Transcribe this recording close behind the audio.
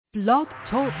Blog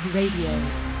Talk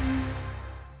Radio.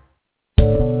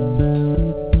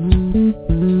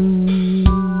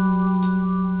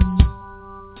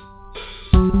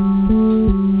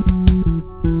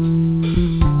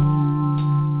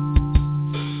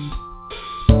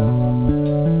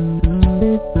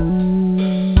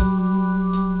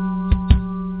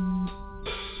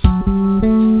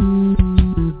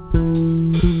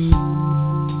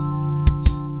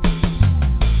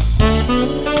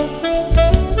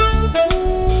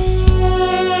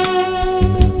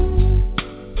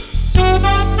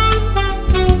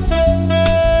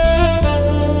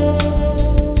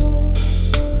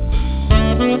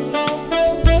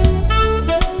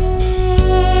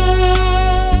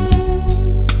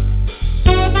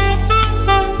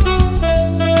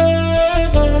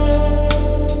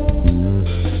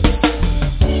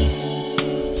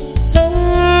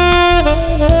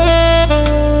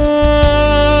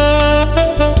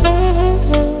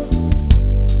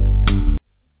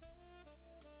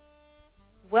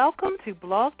 Welcome to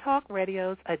Blog Talk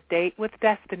Radio's A Date with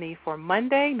Destiny for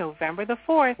Monday, November the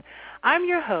 4th. I'm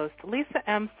your host, Lisa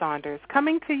M. Saunders,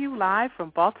 coming to you live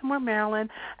from Baltimore, Maryland,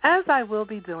 as I will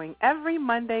be doing every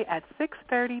Monday at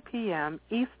 6:30 p.m.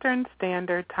 Eastern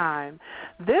Standard Time.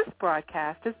 This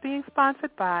broadcast is being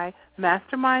sponsored by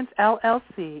Masterminds,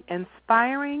 LLC,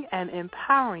 inspiring and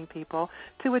empowering people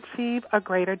to achieve a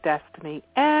greater destiny,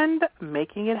 and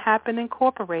Making It Happen,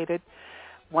 Incorporated.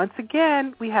 Once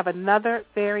again, we have another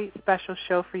very special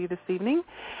show for you this evening,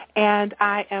 and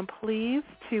I am pleased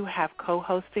to have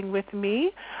co-hosting with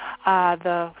me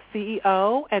the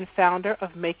CEO and founder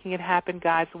of Making It Happen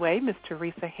God's Way, Ms.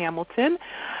 Teresa Hamilton.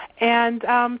 And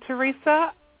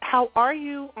Teresa, how are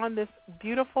you on this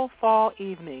beautiful fall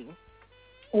evening?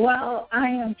 Well, I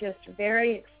am just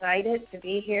very excited to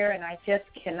be here, and I just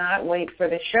cannot wait for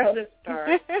the show to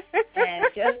start. And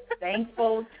just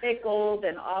thankful, tickled,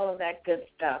 and all of that good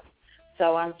stuff.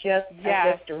 So I'm just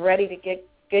ready to get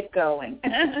going.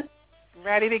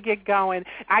 Ready to get going.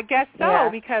 I guess so,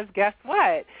 because guess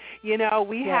what? You know,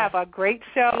 we have a great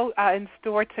show in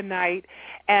store tonight,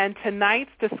 and tonight's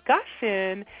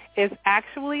discussion is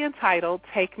actually entitled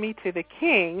Take Me to the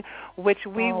King, which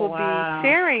we will be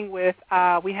sharing with,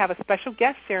 we have a special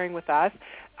guest sharing with us,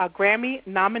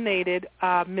 Grammy-nominated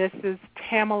Mrs.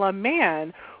 Tamela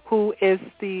Mann, who is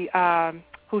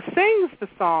who sings the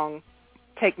song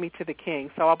Take Me to the King.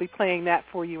 So I'll be playing that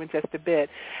for you in just a bit.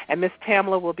 And Miss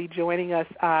Tamela will be joining us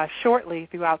shortly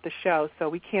throughout the show, so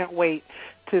we can't wait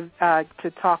to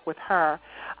talk with her.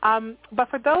 But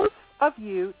for those of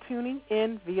you tuning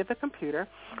in via the computer,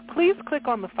 please click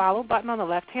on the follow button on the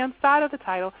left-hand side of the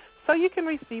title so you can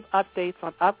receive updates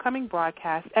on upcoming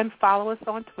broadcasts, and follow us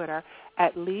on Twitter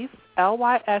at least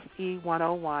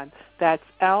LYSE101. That's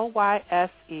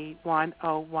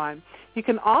LYSE101. You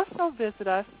can also visit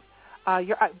us,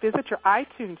 visit your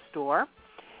iTunes store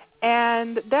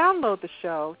and download the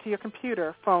show to your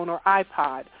computer, phone, or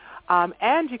iPod.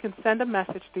 And you can send a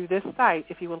message through this site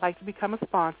if you would like to become a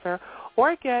sponsor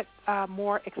or get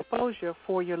more exposure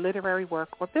for your literary work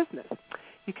or business.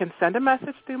 You can send a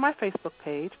message through my Facebook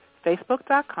page,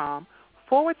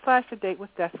 facebook.com/A Date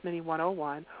with Destiny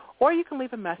 101, or you can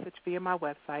leave a message via my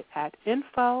website at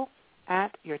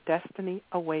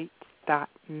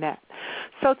info@yourdestinyawaits.net.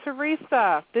 So,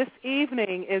 Teresa, this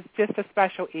evening is just a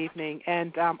special evening,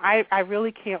 and I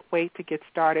really can't wait to get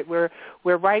started. We're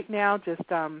right now just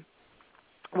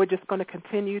we're just going to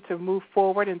continue to move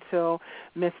forward until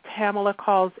Miss Tamela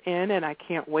calls in, and I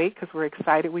can't wait because we're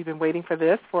excited. We've been waiting for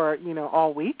this for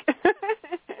all week.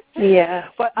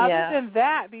 But other than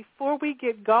that, before we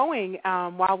get going,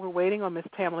 while we're waiting on Miss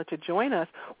Tamela to join us,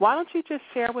 why don't you just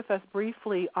share with us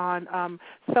briefly on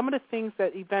some of the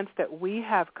events that we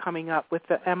have coming up with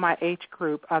the MIH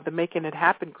group, the Making It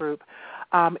Happen group,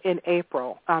 in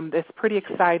April. It's pretty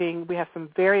exciting. We have some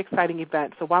very exciting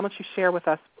events. So why don't you share with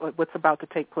us what's about to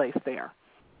take place there?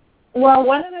 Well,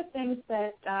 one of the things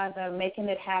that the Making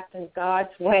It Happen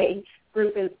God's Way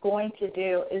group is going to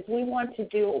do is we want to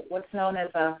do what's known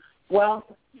as a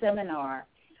wealth seminar.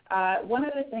 One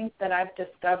of the things that I've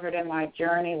discovered in my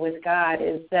journey with God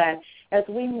is that as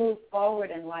we move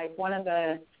forward in life, one of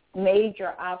the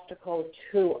major obstacles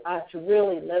to us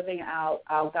really living out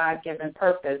our God-given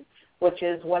purpose, which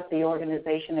is what the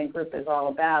organization and group is all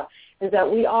about, is that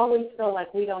we always feel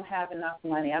like we don't have enough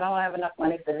money. I don't have enough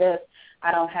money for this.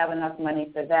 I don't have enough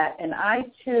money for that. And I,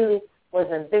 too, was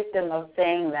a victim of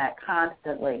saying that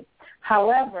constantly.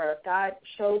 However, God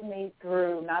showed me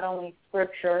through not only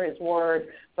Scripture, His Word,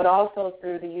 but also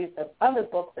through the use of other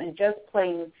books and just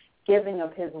plain giving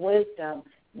of His wisdom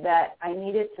that I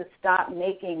needed to stop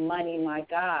making money my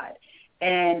God.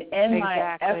 And in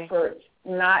my efforts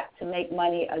not to make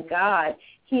money a god,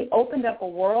 he opened up a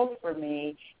world for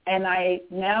me, and I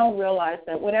now realize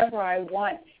that whatever I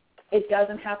want, it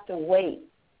doesn't have to wait,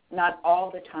 not all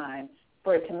the time,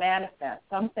 for it to manifest.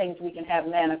 Some things we can have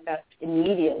manifest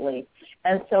immediately.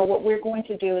 And so what we're going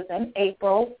to do is in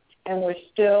April, and we're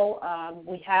still,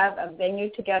 we have a venue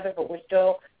together, but we're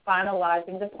still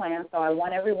finalizing the plan. So I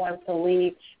want everyone to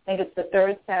leave. I think it's the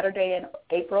third Saturday in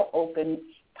April open,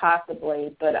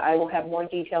 possibly, but I will have more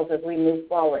details as we move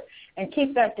forward. And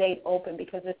keep that date open,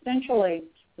 because essentially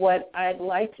what I'd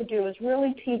like to do is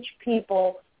really teach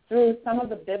people through some of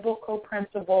the biblical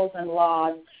principles and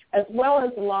laws, as well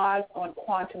as laws on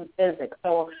quantum physics.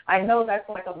 So I know that's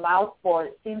like a mouthful.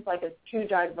 It seems like it's too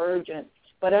divergent.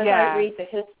 But as I read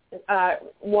the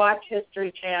Watch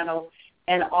History Channel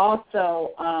and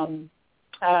also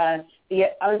the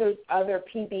other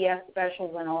PBS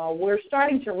specials and all, we're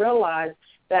starting to realize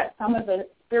that some of the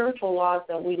spiritual laws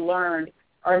that we learned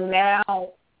are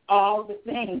now all the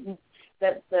things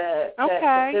that the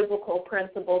biblical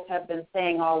principles have been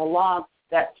saying all along,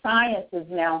 that science is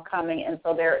now coming, and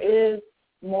so there is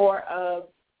more of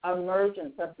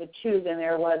emergence of the two than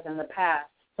there was in the past.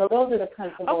 So those are the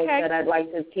principles that I'd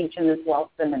like to teach in this wealth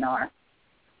seminar.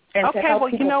 And well,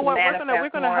 you know what? We're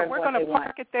going to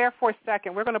park it there for a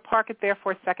second. We're going to park it there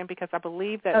for a second because I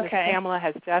believe that Ms. Tamela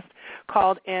has just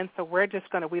called in, so we're just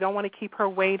going to. We don't want to keep her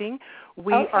waiting.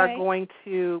 We are going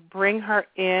to bring her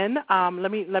in.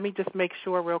 Let me just make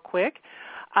sure real quick.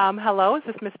 Hello, is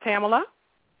this Ms. Tamela?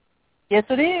 Yes,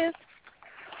 it is.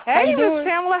 Hey, Ms.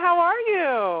 Tamela, how are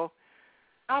you?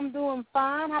 I'm doing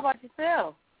fine. How about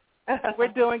yourself? We're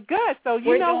doing good. So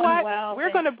you know what? Well,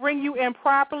 we're going to bring you in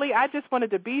properly. I just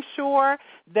wanted to be sure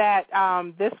that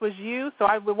this was you. So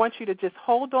I would want you to just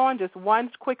hold on just one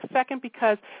quick second,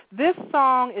 because this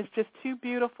song is just too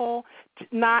beautiful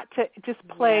not to just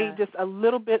play just a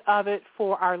little bit of it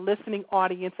for our listening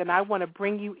audience. And I want to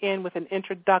bring you in with an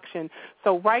introduction.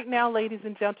 So right now, ladies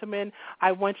and gentlemen,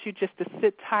 I want you just to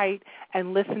sit tight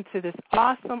and listen to this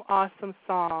awesome, awesome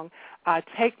song,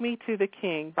 Take Me to the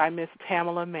King by Miss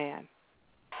Tamela Mann.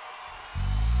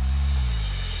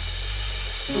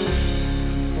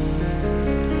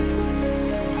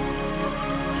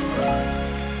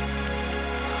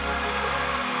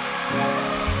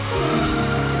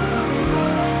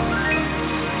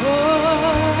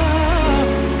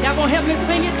 Y'all gonna help me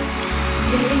sing it?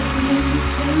 Take me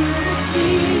to the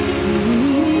King.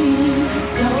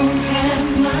 Don't have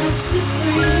much to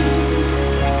bring.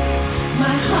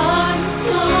 My heart is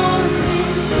lonely.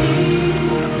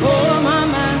 Oh, my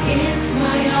mind. It's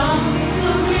my offering.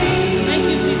 Thank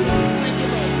you, Jesus. Thank you,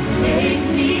 Lord. Take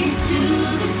me to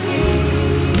the King.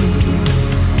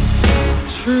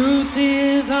 Truth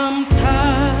is, I'm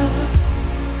tired.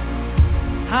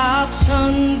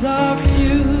 Options are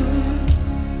few.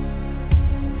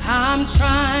 I'm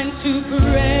trying to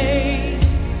pray,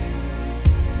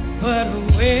 but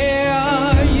where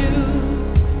are you?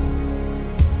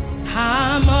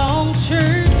 I'm on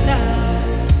church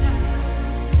side,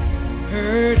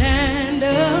 hurt and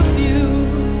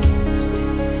abused.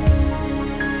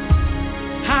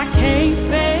 I can't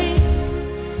say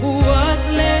what's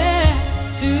left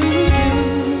to do.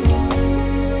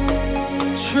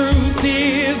 Truth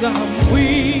is, I'm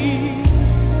weak,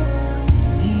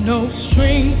 no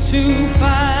strength to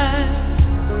fight,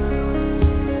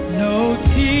 no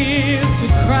tears to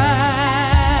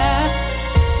cry,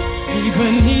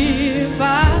 even if I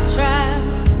try,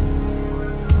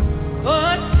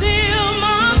 but still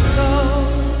my soul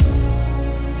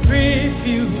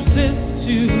refuses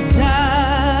to die.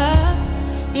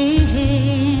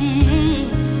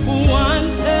 One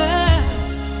touch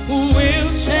will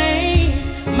change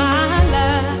my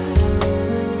life.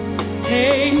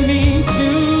 Take me to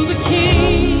the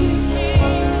King.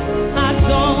 I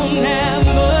don't have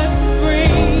much to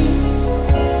bring.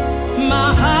 My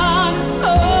heart is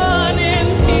torn in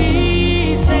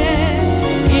pieces.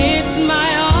 It's my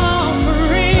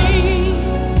offering.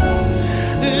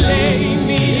 Lay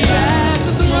me at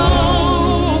the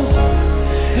throne.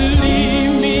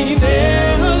 Leave me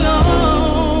there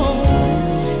alone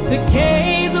to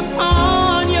gaze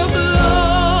upon your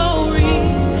glory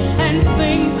and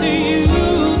sing to you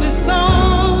this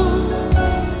song.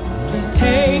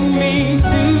 Take me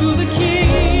to the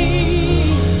King.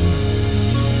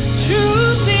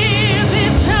 Truth is,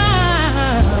 it's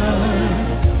time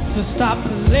to stop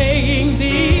playing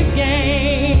these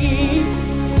games.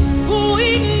 We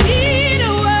need a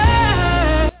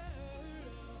word.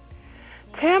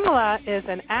 Tamela is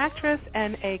an actress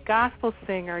and a gospel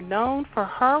singer known for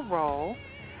her role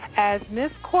as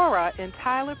Miss Cora in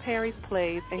Tyler Perry's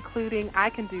plays, including I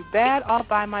Can Do Bad All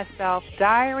By Myself,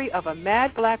 Diary of a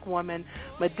Mad Black Woman,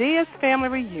 Medea's Family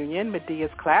Reunion,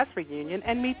 Medea's Class Reunion,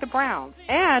 and Meet the Browns,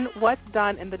 and What's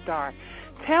Done in the Dark.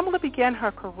 Tamela began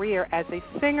her career as a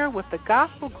singer with the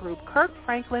gospel group Kirk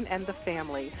Franklin and the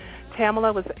Family.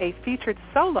 Tamela was a featured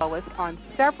soloist on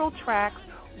several tracks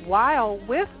while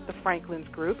with the Franklins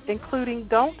group, including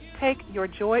Don't Take Your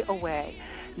Joy Away,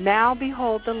 Now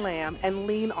Behold the Lamb, and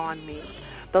Lean on Me,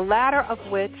 the latter of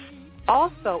which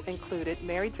also included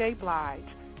Mary J. Blige,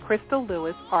 Crystal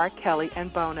Lewis, R. Kelly,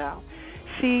 and Bono.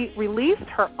 She released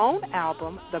her own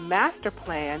album, The Master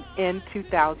Plan, in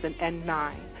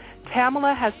 2009.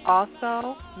 Tamela has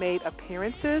also made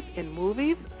appearances in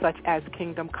movies such as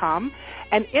Kingdom Come,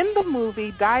 and in the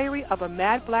movie Diary of a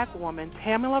Mad Black Woman,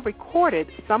 Tamela recorded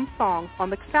some songs on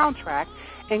the soundtrack,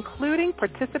 including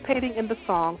participating in the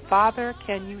song Father,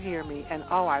 Can You Hear Me? And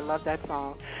oh, I love that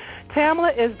song.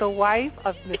 Tamela is the wife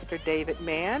of Mr. David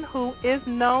Mann, who is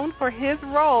known for his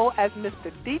role as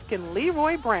Mr. Deacon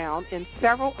Leroy Brown in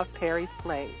several of Perry's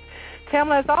plays.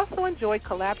 Tamela has also enjoyed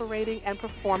collaborating and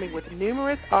performing with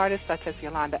numerous artists such as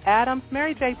Yolanda Adams,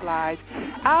 Mary J. Blige,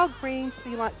 Al Green,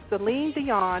 Celine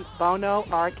Dion, Bono,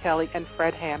 R. Kelly, and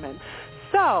Fred Hammond.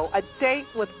 So, A Date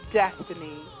with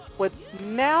Destiny would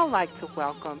now like to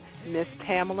welcome Miss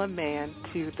Tamela Mann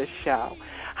to the show.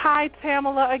 Hi,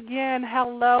 Tamela, again.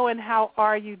 Hello, and how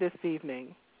are you this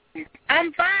evening?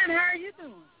 I'm fine. How are you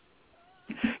doing?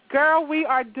 Girl, we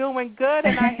are doing good,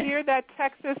 and I hear that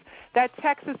Texas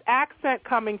accent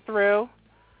coming through.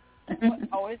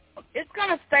 Oh, it's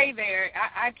gonna stay there.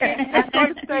 I can't. It's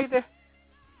gonna stay there.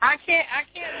 I can't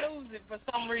lose it for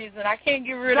some reason. I can't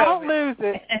get rid Don't of it. lose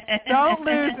it. Don't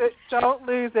lose it. Don't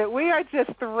lose it. We are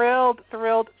just thrilled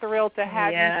to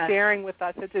have you sharing with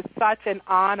us. It is such an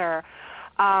honor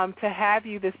to have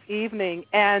you this evening.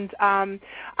 And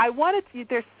I wanted to,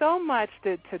 there's so much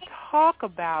to talk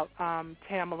about,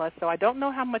 Tamela, so I don't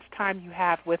know how much time you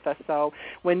have with us. So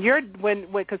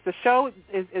because the show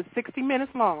is 60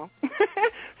 minutes long,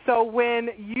 so when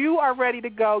you are ready to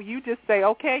go, you just say,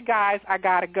 okay, guys, I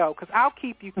got to go, because I'll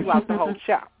keep you throughout the whole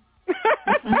show. But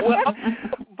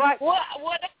I've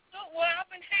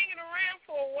been hanging around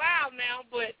for a while now,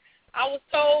 but I was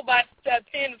told by 10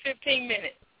 to 15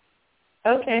 minutes.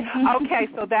 Okay. Okay,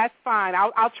 so that's fine.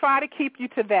 I'll try to keep you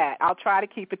to that. I'll try to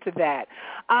keep it to that.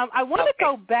 I want to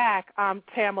go back,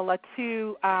 Tamela,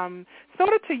 to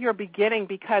sort of to your beginning,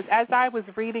 because as I was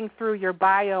reading through your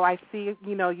bio, I see,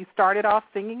 you started off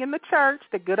singing in the church,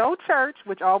 the good old church,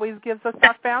 which always gives us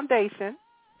our foundation.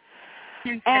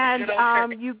 And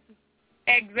you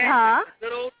exactly. Huh?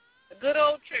 Good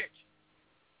old church.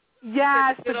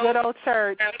 Yes, the good old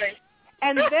church.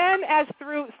 And then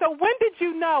so when did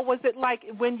you know? Was it like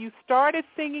when you started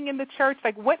singing in the church?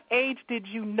 Like what age did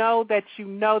you know that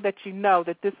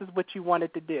this is what you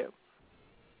wanted to do?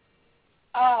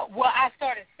 Well, I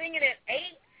started singing at 8,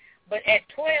 but at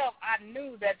 12 I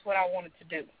knew that's what I wanted to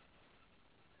do.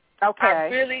 Okay.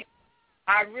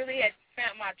 I really had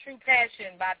found my true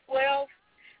passion by 12,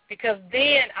 because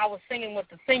then I was singing with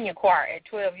the senior choir at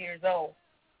 12 years old.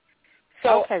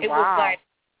 So it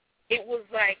was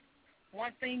like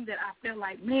one thing that I felt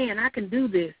like, man, I can do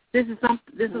this. This is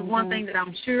one thing that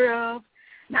I'm sure of.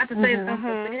 Not to say it's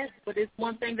something best, but it's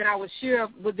one thing that I was sure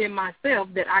of within myself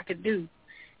that I could do.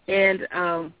 And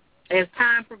as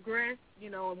time progressed,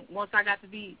 once I got to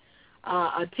be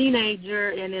a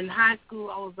teenager and in high school,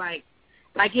 I was like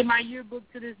in my yearbook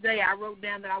to this day, I wrote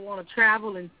down that I want to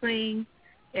travel and sing.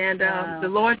 And the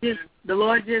Lord just,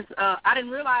 I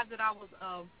didn't realize that I was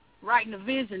writing a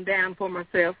vision down for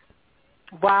myself.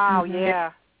 Wow,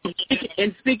 yeah.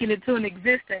 And speaking it to an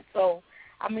existence. So,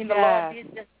 the Lord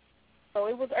did just, so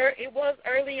it was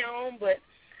early on, but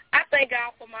I thank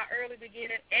God for my early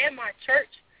beginning and my church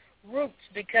roots,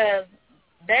 because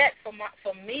that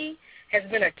for me has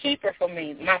been a keeper for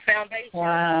me, my foundation.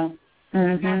 Wow.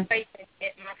 Mm-hmm. My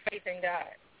faith in God.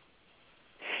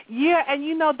 Yeah,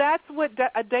 and that's what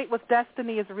A Date with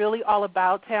Destiny is really all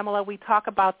about, Tamela. We talk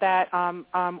about that on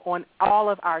all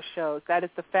of our shows. That is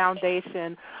the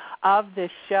foundation of this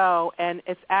show, and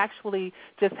it's actually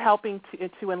just helping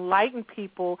to enlighten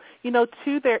people,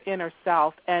 to their inner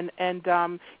self. And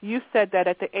you said that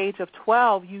at the age of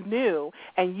 12 you knew,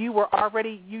 and you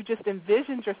just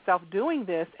envisioned yourself doing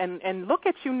this, and look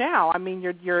at you now. I mean,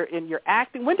 you're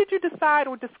acting. When did you decide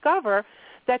or discover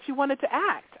that you wanted to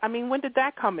act? I mean, when did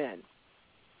that come in?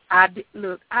 I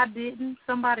didn't.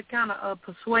 Somebody kind of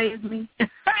persuaded me.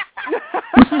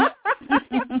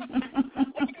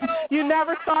 You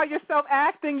never saw yourself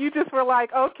acting? You just were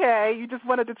like, okay, you just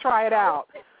wanted to try it out.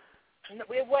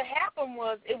 what happened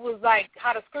was, it was like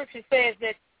how the scripture says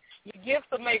that your gifts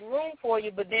will make room for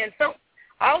you, but then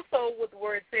also what the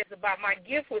word says about my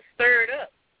gift was stirred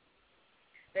up.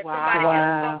 That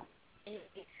somebody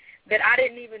that I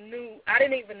didn't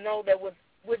even know that was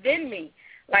within me.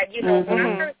 Like, you know, when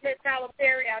I first met Tyler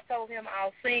Perry, I told him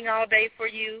I'll sing all day for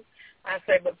you. I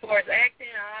said, but as far as acting,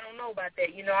 I don't know about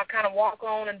that. You know, I kind of walk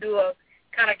on and do a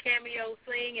kind of cameo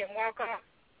sing and walk off.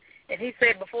 And he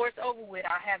said, before it's over with,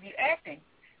 I'll have you acting.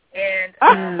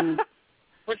 And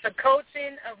with the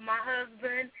coaching of my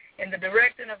husband and the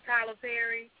directing of Tyler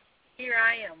Perry, here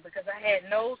I am, because I had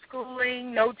no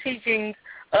schooling, no teachings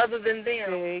other than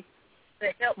them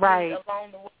that helped me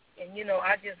along the way. And, you know,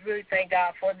 I just really thank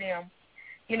God for them,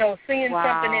 you know, seeing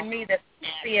something in me that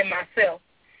I see in myself.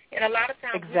 And a lot of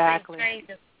times we think change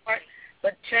is hard,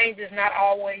 but change is not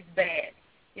always bad.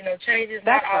 You know, change is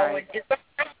not always,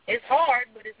 it's hard,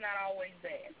 but it's not always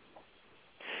bad.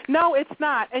 No, it's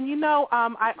not. And, you know,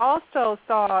 I also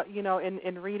saw, you know,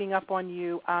 in reading up on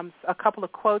you, a couple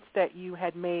of quotes that you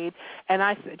had made, and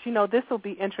I said, you know, this will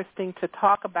be interesting to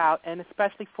talk about, and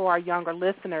especially for our younger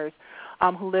listeners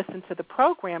who listen to the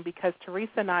program, because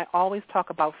Teresa and I always talk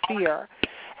about fear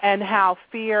and how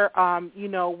fear, you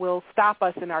know, will stop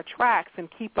us in our tracks and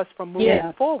keep us from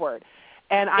moving forward.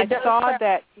 And I saw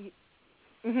that.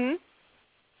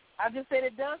 I just said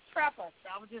it does trap us.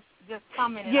 I was just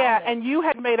commenting. Yeah, on that. And you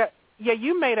had made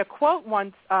a quote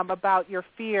once about your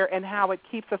fear and how it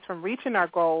keeps us from reaching our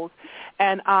goals.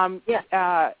 And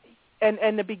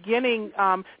in the beginning,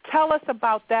 tell us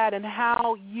about that and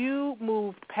how you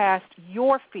moved past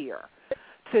your fear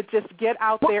to just get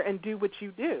out there and do what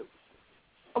you do.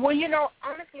 Well, you know,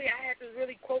 honestly, I had to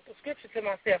really quote the scripture to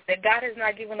myself that God has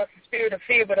not given us a spirit of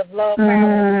fear, but of love, power,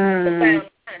 and a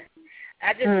sound mind.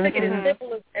 I just took it as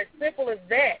simple as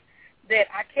that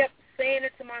I kept saying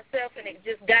it to myself, and it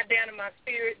just got down in my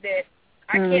spirit that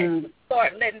I can't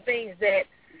start letting things that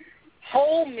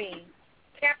hold me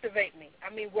captivate me.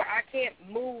 I mean, where I can't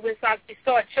move, it's like you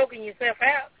start choking yourself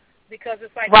out because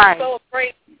it's like I'm so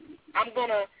afraid I'm going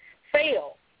to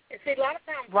fail. And see, a lot of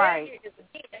times failure is,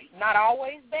 again, not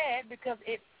always bad, because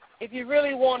if you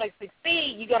really want to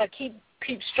succeed, you're going to keep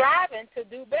striving to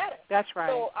do better. That's right.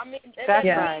 So, I mean, that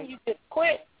doesn't mean you just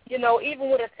quit, you know,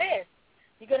 even with a test.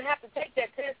 You're going to have to take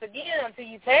that test again until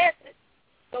you pass it.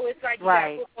 So it's like you got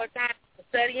to put more time into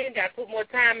studying, got to put more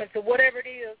time into whatever it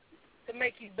is to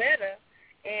make you better.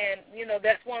 And, you know,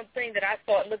 that's one thing that I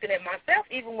started looking at myself,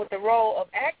 even with the role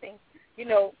of acting. You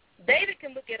know, David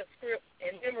can look at a script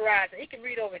and memorize it. He can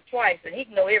read over it twice, and he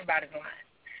can know everybody's line.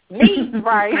 Me,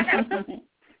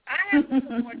 I have to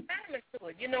put more time into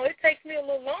it. You know, it takes me a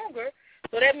little longer,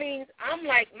 so that means I'm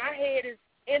like, my head is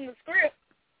in the script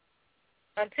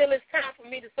until it's time for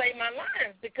me to say my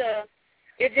lines, because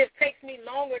it just takes me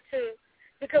longer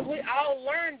because we all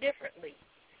learn differently.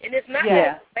 And it's not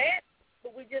bad,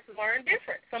 but we just learn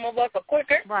different. Some of us are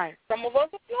quicker. Some of us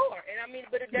are slower. And I mean,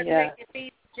 but it doesn't make it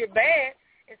mean you're bad.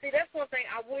 And see, that's one thing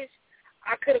I wish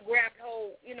I could have grabbed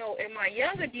hold, you know, in my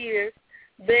younger years,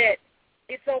 that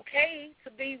it's okay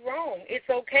to be wrong. It's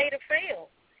okay to fail.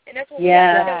 And that's what we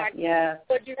have to do.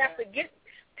 But you have to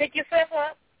pick yourself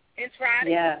up and try it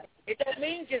again. It doesn't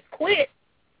mean just quit.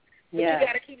 But you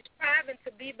got to keep striving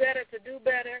to be better, to do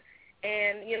better.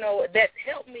 And, you know, that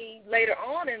helped me later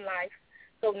on in life.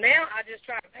 So now I just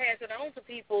try to pass it on to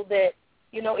people that,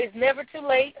 you know, it's never too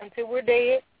late until we're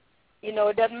dead. You know,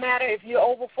 it doesn't matter if you're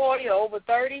over 40 or over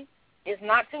 30. It's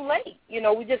not too late. You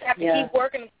know, we just have to keep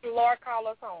working until the Lord calls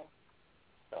us home.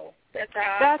 So that's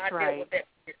how I deal with that.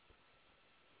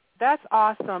 That's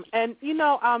awesome. And, you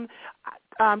know,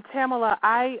 Tamela,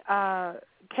 I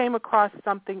came across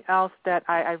something else that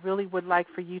I really would like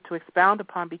for you to expound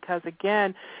upon, because,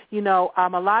 again, you know, a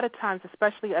lot of times,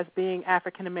 especially as being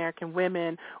African-American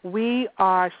women, we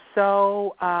are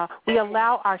so we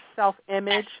allow our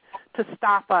self-image to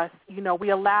stop us. You know,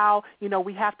 we allow, you know,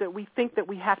 we think that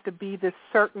we have to be this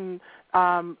certain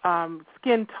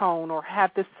skin tone or have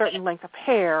this certain length of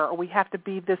hair, or we have to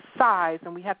be this size,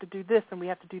 and we have to do this and we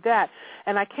have to do that.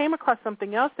 And I came across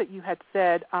something else that you had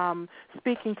said,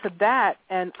 speaking to that,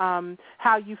 and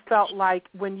how you felt like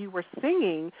when you were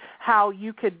singing, how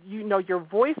you could, you know, your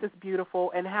voice is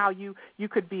beautiful, and how you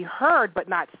could be heard but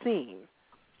not seen.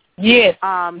 Yes.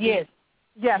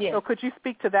 Yes. So could you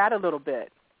speak to that a little bit?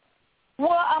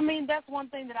 Well, I mean, that's one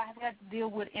thing that I have had to deal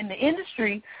with in the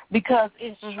industry, because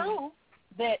it's true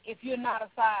that if you're not a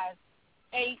size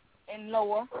 8 and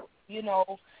lower, you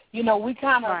know, we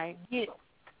kind of get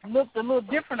looked a little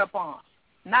different upon.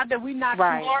 Not that we're not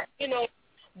smart, you know,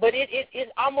 but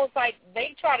it's almost like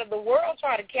the world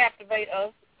try to captivate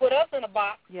us put us in a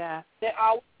box. Yeah. That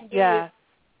all we can do is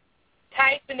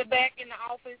type in the back in the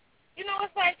office. You know,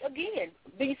 it's like, again,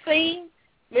 be seen,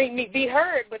 be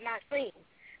heard, but not seen.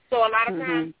 So a lot of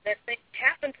times that thing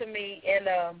happened to me, and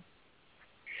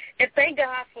thank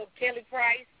God for Kelly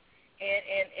Price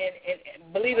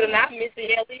and believe it or not,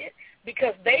 Missy Elliott,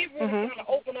 because they really trying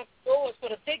to open up doors for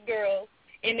the thick girls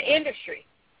in the industry.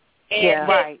 And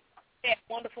that had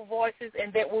wonderful voices,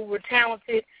 and that we were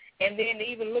talented, and then to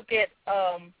even look at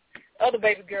other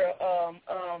baby girl,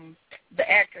 the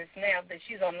actress now that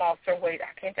she's on Lost Her Weight,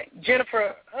 I can't think,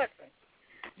 Jennifer Hudson.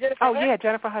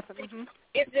 Jennifer Hudson.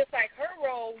 It's just like her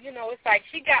role, you know, it's like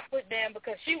she got put down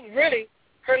because she was really,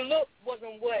 her look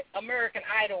wasn't what American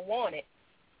Idol wanted.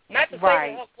 Not to say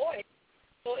that her voice,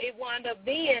 so it wound up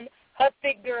being her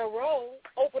thick girl role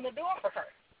opened the door for her.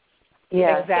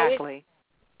 Yeah, exactly.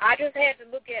 So I just had to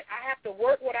look at, I have to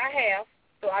work what I have,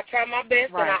 so I try my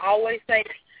best, and I always say,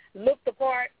 look the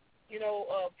part, you know,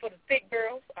 for the thick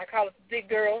girls. I call it the thick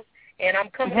girls, and I'm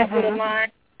coming up with a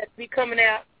line that's be coming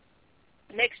out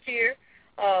next year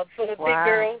for the thick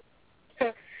girls.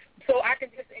 So I can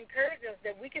just encourage us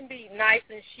that we can be nice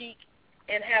and chic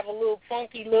and have a little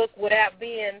funky look without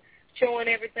being showing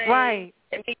everything,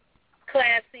 and be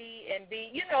classy and be,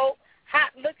 you know,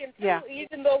 hot looking too,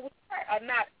 even though we are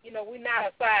not, you know, we're not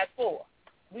a size 4.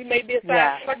 We may be a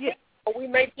size 14, or we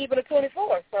may be even a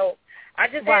 24. So I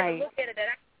just have to look at it that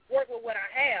I work with what I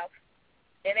have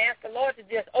and ask the Lord to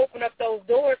just open up those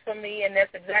doors for me, and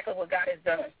that's exactly what God has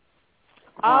done.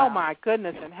 Oh, my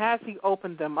goodness, and has he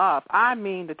opened them up? I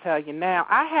mean to tell you now,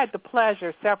 I had the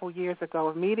pleasure several years ago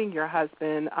of meeting your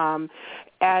husband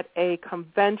at a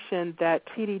convention that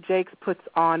T.D. Jakes puts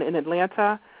on in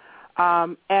Atlanta,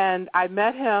 and I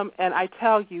met him, and I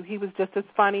tell you, he was just as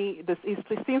funny. He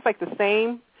seems like the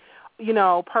same, you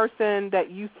know, person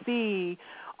that you see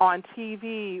on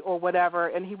TV or whatever,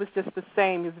 and he was just the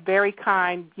same. He was very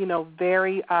kind, you know,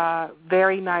 very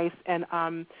nice, and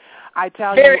I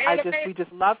tell you, we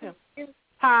just love him.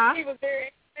 Huh? He was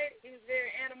very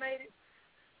animated.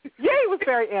 Yeah, he was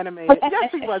very animated. Yes,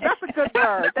 he was. That's a good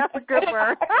word. That's a good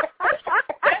word.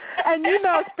 And, you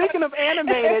know, speaking of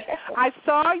animated, I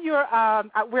saw your,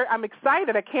 I'm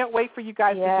excited. I can't wait for you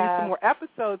guys to do some more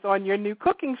episodes on your new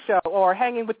cooking show or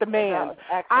Hanging with the Man.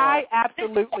 I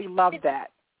absolutely love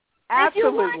that.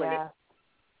 Absolutely.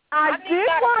 I did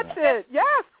watch it.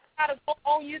 Yes. Got to go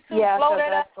on YouTube, blow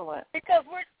that up. Excellent. Because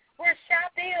we're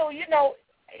shot deal, you know,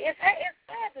 it's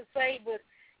sad to say, but,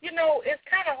 you know, it's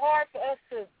kind of hard for us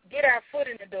to get our foot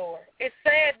in the door. It's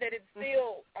sad that it's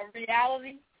still a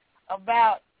reality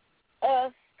about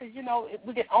us, because, you know,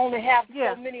 we can only have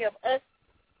so many of us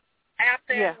out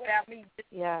there without me.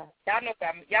 Yeah. Y'all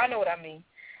know what I mean.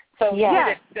 So,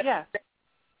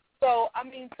 So, I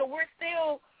mean, so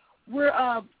we're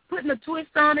putting a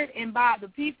twist on it, and by the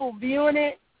people viewing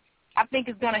it, I think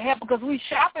it's going to help because we're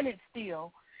shopping it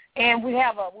still. And we're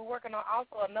working on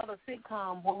also another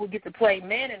sitcom where we get to play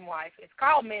man and wife. It's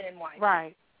called Man and Wife.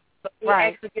 Right. But we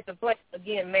actually get to play,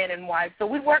 again, man and wife. So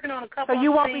we're working on a couple of things. So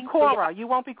you won't be Cora. You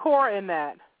won't be Cora in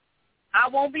that. I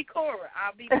won't be Cora.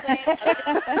 I'll be playing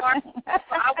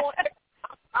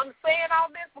I'm saying all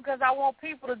this because I want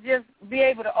people to just be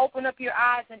able to open up your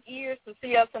eyes and ears to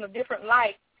see us in a different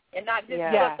light and not just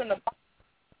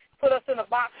put us in a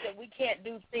box that we can't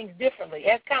do things differently.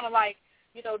 It's kind of like,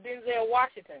 you know, Denzel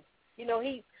Washington. You know,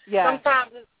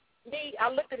 sometimes I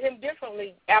looked at him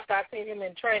differently after I seen him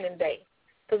in Training Day.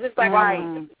 Because it's like,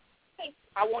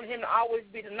 I want him to always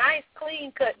be the nice,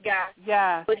 clean-cut guy.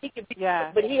 Yeah. But he can be,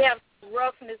 but he has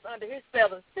roughness under his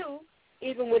feathers, too,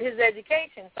 even with his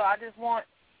education. So I just want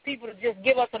people to just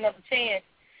give us another chance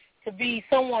to be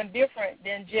someone different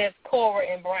than just Cora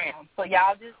and Brown. So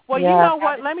y'all just... Well, you know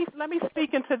what? Let me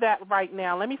speak into that right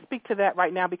now. Let me speak to that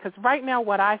right now because right now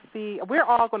what I see, we're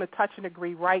all going to touch and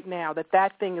agree right now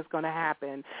that thing is going to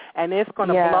happen and it's going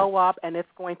to blow up and it's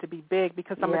going to be big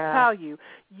because I'm going to tell you,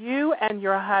 you and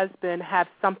your husband have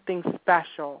something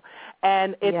special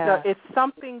and it's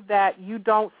something that you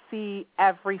don't see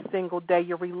every single day.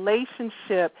 Your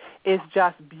relationship is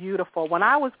just beautiful. When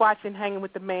I was watching Hanging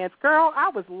with the Man's, girl, I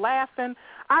was laughing.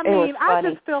 I mean, I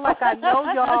just feel like I know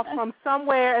y'all from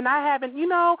somewhere, and I haven't, you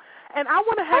know, and I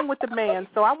want to hang with the man,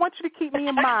 so I want you to keep me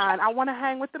in mind. I want to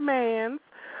hang with the man.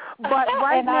 But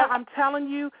right now, I'm telling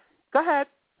you, go ahead.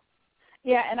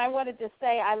 Yeah, and I wanted to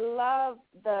say I love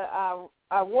the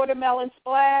watermelon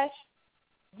splash.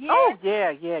 Yeah. Oh,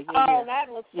 yeah. Oh, that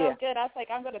looks so good. I was like,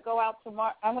 I'm going to go out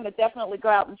tomorrow. I'm going to definitely go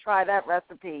out and try that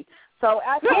recipe. So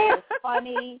I think it's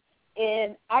funny.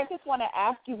 And I just want to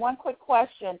ask you one quick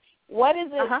question. What is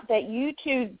it that you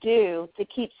two do to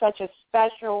keep such a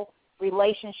special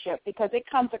relationship, because it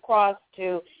comes across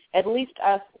to at least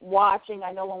us watching.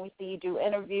 I know when we see you do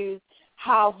interviews,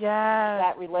 how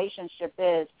that relationship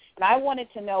is. And I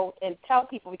wanted to know and tell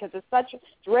people, because it's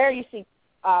rare you see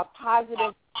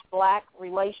positive Black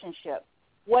relationship.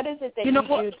 What is it that you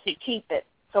do to keep it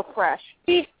so fresh?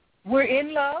 We're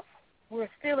in love. We're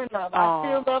still in love. I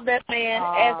still love that man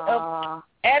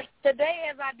as today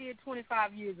as I did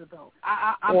 25 years ago.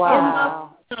 I'm in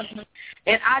love with him,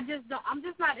 and I'm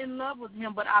just not in love with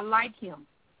him, but I like him.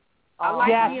 I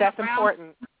like him. That's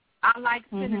important. I like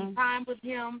spending time with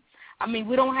him. I mean,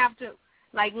 we don't have to.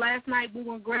 Like last night, we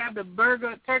went and grabbed a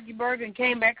turkey burger, and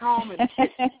came back home and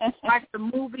watched the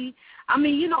movie. I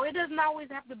mean, it doesn't always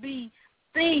have to be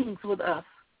things with us.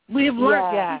 We've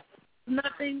learned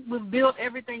nothing. We've built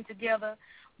everything together,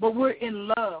 but we're in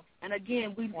love. And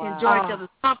again, we enjoy each other's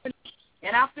company.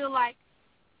 And I feel like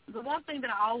the one thing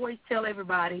that I always tell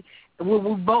everybody, and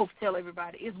we both tell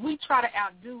everybody, is we try to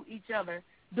outdo each other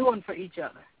doing for each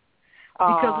other.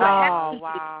 Because what happens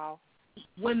is,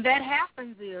 when that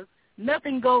happens is,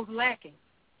 nothing goes lacking,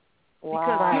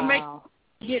 because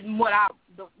you're getting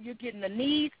you're getting the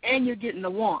needs and you're getting the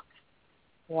wants.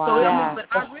 So but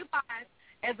I realize,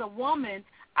 as a woman,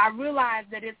 I realize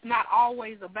that it's not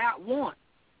always about wants.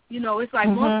 It's like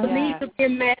once the needs have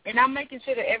been met, and I'm making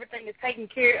sure that everything is taken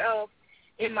care of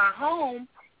in my home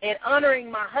and honoring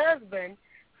my husband.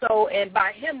 So, and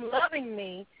by him loving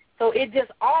me, so it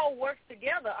just all works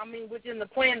together. I mean, within the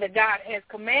plan that God has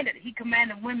commanded. He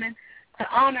commanded women to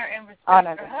honor and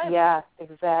respect their husbands. Yes,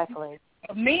 exactly.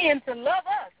 Men to love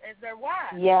us as their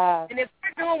wives. Yes. And if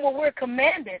we're doing what we're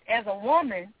commanded as a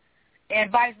woman, and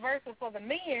vice versa for the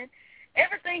men,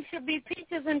 everything should be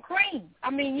peaches and cream. I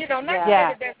mean, not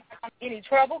that there's any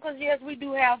trouble, because yes, we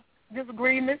do have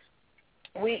disagreements.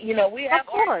 We have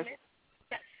arguments.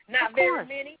 Not very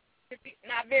many. To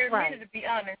be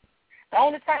honest. The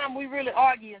only time we really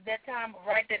argue is that time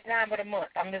of the month.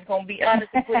 I'm just going to be honest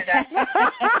and put it out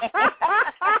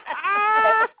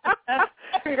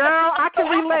there. Girl, I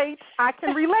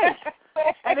can relate.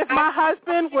 And if my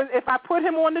husband if I put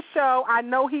him on the show, I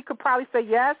know he could probably say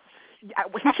yes.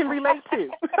 He can relate too.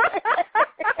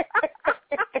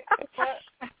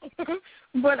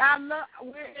 But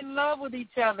we're in love with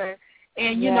each other,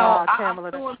 and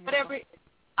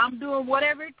I'm doing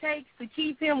whatever it takes to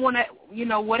keep him.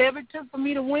 Whatever it took for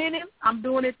me to win him, I'm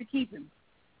doing it to keep him.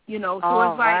 So it's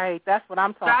like, right. That's what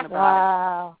I'm talking about.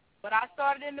 Wow. But I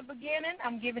started in the beginning.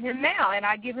 I'm giving him now, and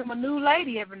I give him a new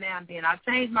lady every now and then. I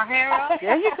change my hair up.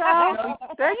 There you go.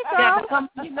 There you go.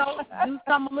 Do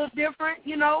something a little different.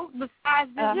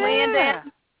 Besides just laying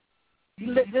down.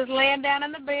 Just laying down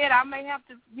in the bed, I may have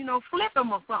to, flip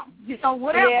him or something.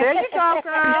 Whatever. Yeah. There you go,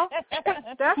 girl.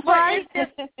 That's right.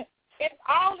 It's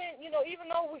all in, even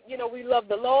though we love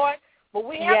the Lord, but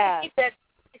we have to keep that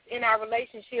in our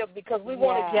relationship, because we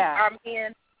want to keep our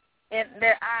men and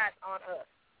their eyes on us.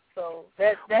 So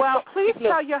that's please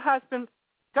tell your husband.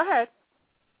 Go ahead.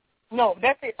 No,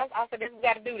 that's it. I said we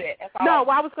got to do that. That's all. No,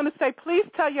 I was going to say, please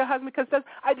tell your husband, because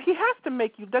he has to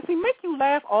make you. Does he make you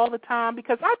laugh all the time?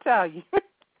 Because I tell you,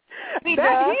 he's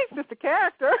just a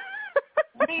character.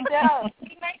 He does.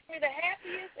 He makes me the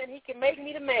happiest, and he can make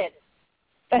me the maddest.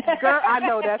 Girl, I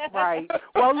know that's right.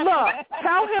 Well, look,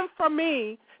 tell him from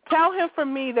me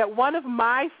that one of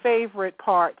my favorite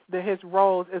parts of his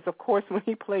roles is, of course, when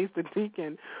he plays the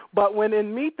deacon. But when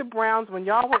in Meet the Browns, when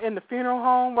y'all were in the funeral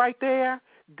home right there,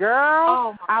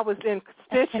 girl, I was in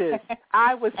stitches.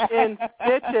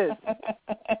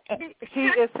 He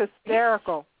is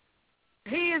hysterical.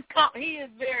 He is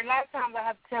very. A lot of times I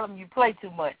have to tell him, you play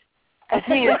too much.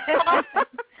 He is.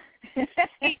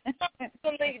 He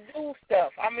constantly do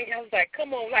stuff. I mean, I was like,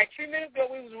 come on. Like 3 minutes ago,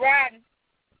 we was riding,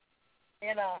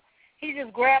 and he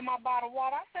just grabbed my bottle of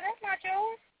water. I said, that's not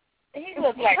yours. And he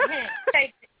looked like,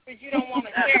 take it, because you don't want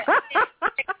to share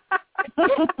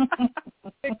it.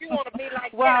 If you want to be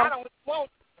like that, I don't want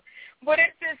to. But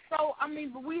it's just so,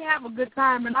 but we have a good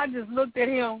time, and I just looked at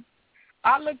him.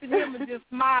 And just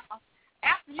smiled.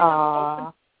 After you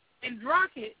opened and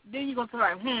drunk it, then you're going to say,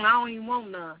 like, I don't even want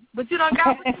none. But you don't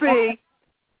got to see.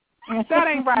 That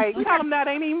ain't right. Tell him that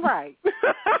ain't even right.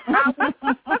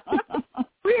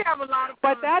 We have a lot of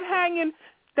fun. But that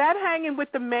hanging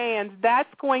with the man,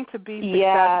 that's going to be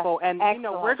successful. And,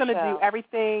 we're going to do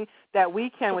everything that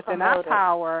we can within our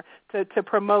power to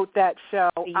promote that show.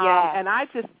 And I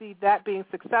just see that being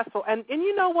successful. And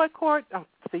you know what, Cora? Oh,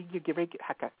 see, you give it.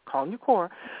 I calling you Cora.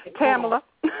 Tamela.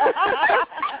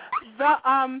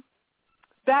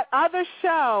 That other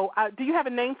show, do you have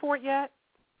a name for it yet?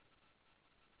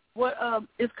 what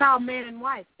it's called Man and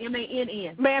Wife,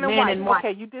 MANN. Man and Wife.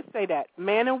 Okay, you did say that.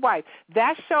 Man and Wife.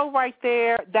 That show right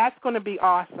there, that's going to be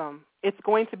awesome. It's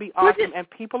going to be awesome, and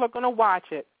people are going to watch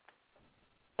it.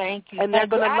 Thank you. And they're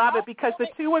going to love it because the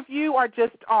two of you are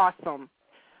just awesome.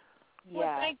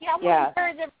 Well, thank you. I want to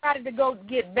encourage everybody to go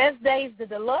get Best Days the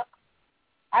Deluxe.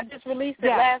 I just released it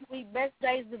last week, Best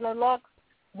Days the Deluxe,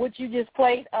 which you just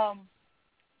played,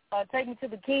 Take Me to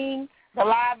the King, the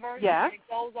live version. Yeah. It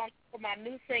goes on for my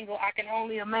new single, I Can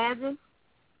Only Imagine.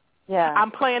 Yeah.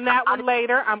 I'm playing that one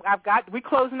later. We're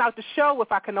closing out the show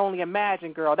with I Can Only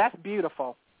Imagine, girl. That's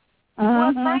beautiful.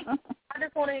 Well, thank you. I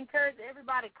just want to encourage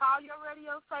everybody, call your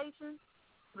radio station,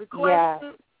 request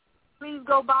it. Please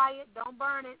go buy it. Don't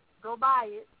burn it. Go buy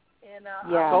it. And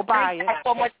go buy it.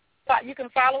 So much. You can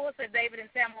follow us at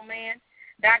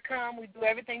davidandtamelaman.com. We do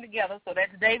everything together. So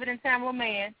that's David and Tamela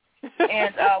Mann.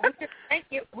 And we just thank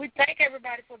you. We thank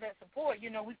everybody for their support.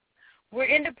 You know, we're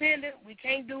independent. We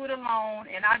can't do it alone.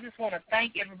 And I just want to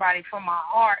thank everybody from my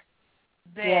heart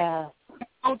that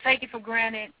don't take it for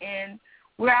granted. And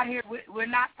we're out here. We're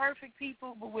not perfect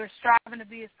people, but we're striving to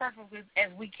be as perfect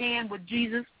as we can with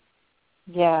Jesus.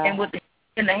 Yeah. And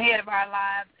in the head of our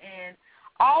lives. And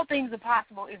all things are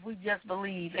possible if we just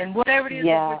believe. And whatever it is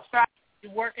that we're striving to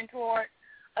be working toward,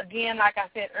 again, like I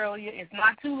said earlier, it's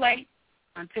not too late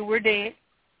until we're dead.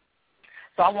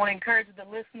 So I want to encourage the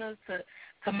listeners to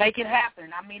make it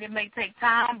happen. I mean, it may take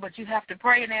time, but you have to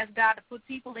pray and ask God to put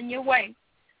people in your way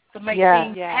to make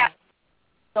things happen.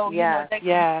 So, you know, they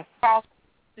can cross,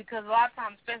 because a lot of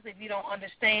times, especially if you don't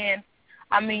understand,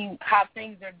 I mean, how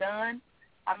things are done,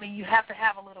 I mean, you have to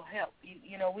have a little help.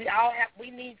 You know, we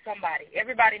need somebody.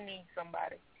 Everybody needs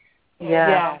somebody.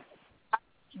 Yeah.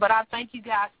 But I thank you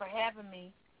guys for having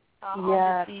me. Thank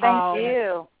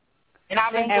you. And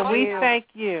we thank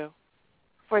you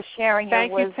for sharing your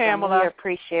wisdom. Thank you, Tamela. We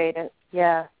appreciate it.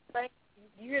 Yeah. Thank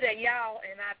you. You're that y'all,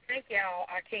 and I thank y'all.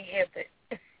 I can't help it.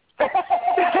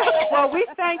 Well, we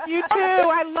thank you, too.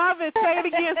 I love it. Say it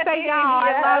again. Say y'all.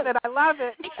 I love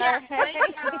it.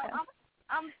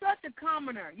 I'm such a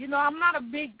commoner. You know, I'm not a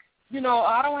big,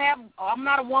 I'm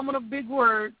not a woman of big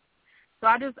words. So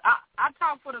I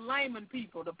talk for the layman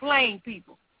people, the plain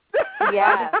people.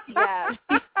 Yeah.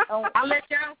 I let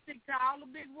y'all stick to all the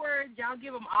big words. Y'all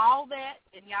give them all that,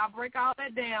 and y'all break all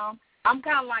that down. I'm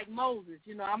kind of like Moses.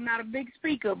 You know, I'm not a big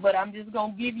speaker, but I'm just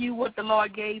going to give you what the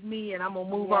Lord gave me, and I'm going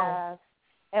to move on.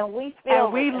 And we feel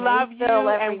and we love you,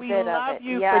 and we love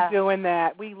you for doing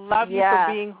that. We love you for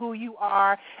being who you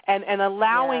are and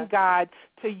allowing God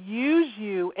to use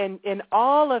you in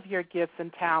all of your gifts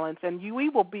and talents. And we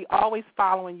will be always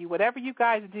following you. Whatever you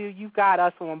guys do, you've got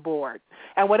us on board.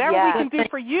 And whatever we can do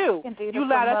for you, you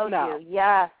let us know.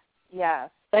 Yes.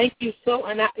 Thank you so,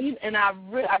 and I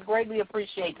greatly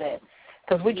appreciate that,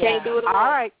 because we can't do it alone.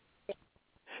 All right.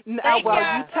 You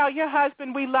tell your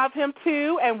husband we love him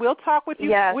too, and we'll talk with you.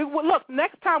 Yes. Look,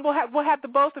 next time we'll have the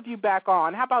both of you back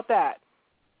on. How about that?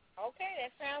 Okay,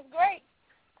 that sounds great.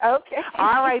 Okay.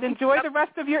 All right. Enjoy the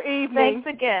rest of your evening. Thanks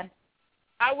again.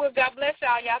 I will. God bless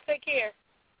y'all. Y'all take care.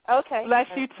 Okay. Bless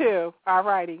you too. All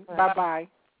righty. Bye-bye.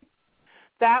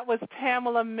 That was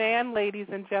Tamela Mann, ladies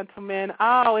and gentlemen.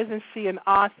 Oh, isn't she an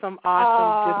awesome, just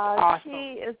awesome.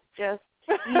 She is just,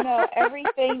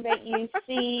 everything that you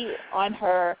see on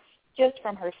her, just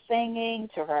from her singing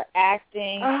to her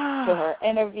acting to her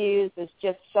interviews, is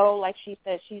just so, like she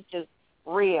said, she's just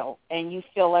real, and you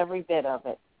feel every bit of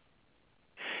it.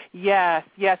 Yes.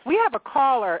 We have a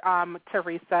caller,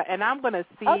 Teresa, and I'm going to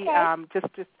see, just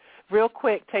real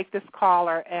quick, take this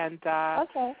caller and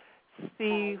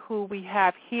see who we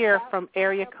have here from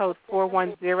area code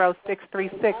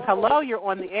 410636. Hello, you're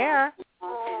on the air.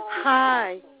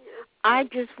 Hi. I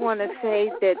just want to say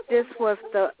that this was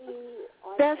the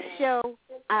best show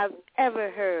I've ever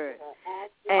heard,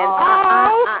 and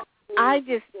I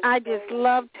just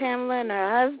love Tamela and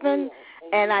her husband,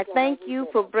 and I thank you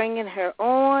for bringing her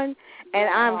on, and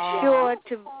I'm sure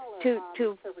to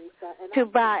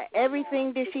buy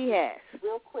everything that she has.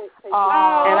 And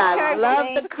I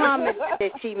love the comments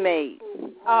that she made.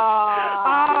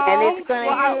 And it's going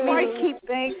to help me to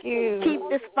keep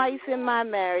the spice in my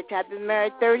marriage. I've been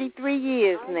married 33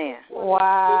 years now.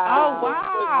 Wow. Oh,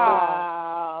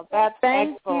 wow. That's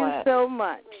Thank excellent. you so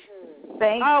much.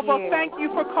 Thank you. Oh, well, thank you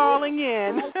for calling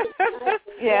in.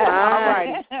 Yeah. All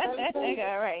right.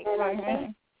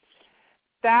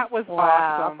 That was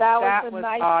awesome. That was a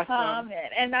nice awesome.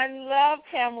 comment. And I love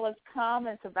Tamela's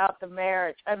comments about the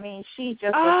marriage. I mean, she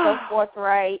just was so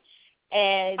forthright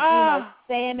and,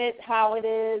 saying it how it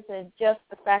is, and just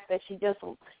the fact that she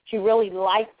really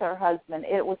likes her husband.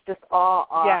 It was just all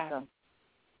awesome.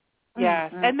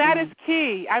 Yes, and that is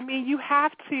key. I mean, you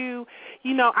have to,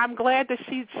 I'm glad that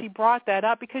she brought that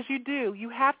up, because you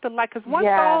have to, like, because once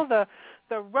all the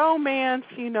romance,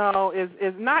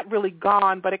 is not really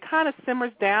gone, but it kind of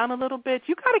simmers down a little bit.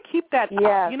 You got to keep that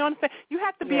up. You know what I'm saying? You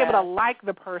have to be able to like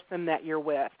the person that you're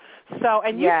with. So,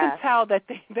 and you can tell that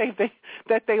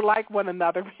they like one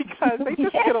another, because they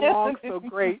just get along so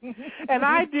great. And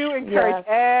I do encourage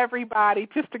everybody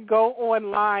just to go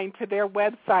online to their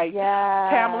website,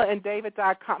 Tamela and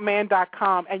David.com,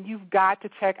 Mann.com, and you've got to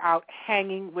check out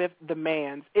Hanging with the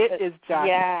Manns. It is just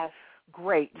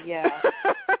great. Yes.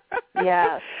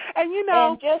 Yes. And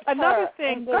another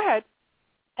thing, go ahead.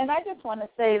 And I just want to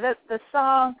say that the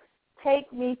song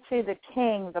 "Take Me to the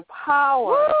King," the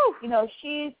power. Woo!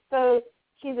 She's a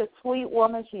sweet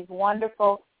woman. She's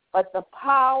wonderful, but the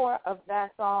power of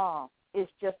that song is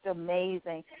just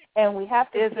amazing. And we have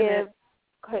to give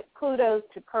kudos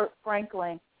to Kirk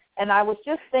Franklin. And I was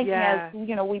just thinking, as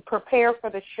we prepare for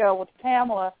the show with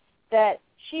Tamela, that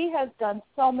she has done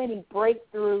so many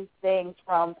breakthrough things,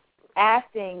 from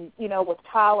acting, with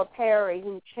Tyler Perry,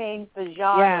 who changed the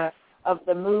genre of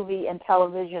the movie and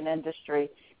television industry,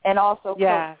 and also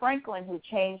Kirk Franklin, who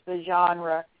changed the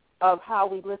genre of how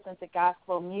we listen to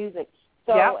gospel music.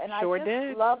 So, and I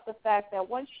just love the fact that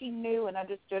once she knew and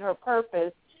understood her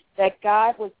purpose, that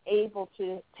God was able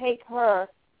to take her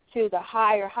to the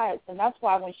higher heights. And that's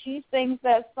why when she sings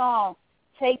that song,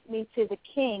 "Take Me to the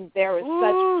King," there is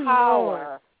such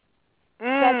power.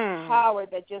 Such power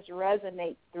that just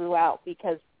resonates throughout,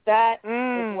 because that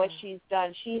is what she's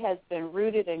done. She has been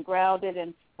rooted and grounded,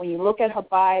 and when you look at her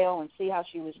bio and see how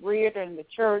she was reared in the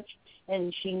church,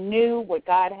 and she knew what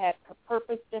God had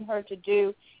purposed in her to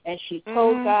do, and she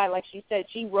told God, like she said,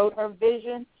 she wrote her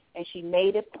vision and she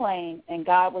made it plain, and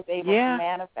God was able to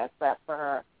manifest that for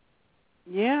her.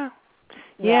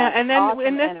 And then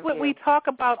and that's what we talk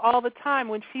about all the time.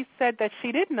 When she said that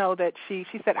she didn't know that she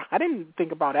said, I didn't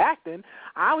think about acting.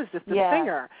 I was just a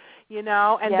singer,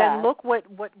 and then look what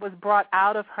was brought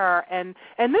out of her. And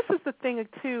this is the thing,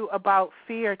 too, about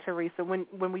fear, Teresa,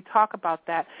 when we talk about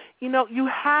that. You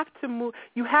have to move.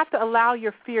 You have to allow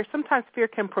your fear. Sometimes fear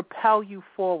can propel you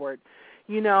forward,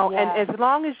 and as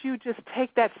long as you just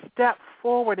take that step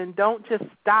forward and don't just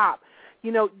stop,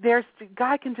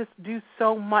 God can just do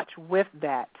so much with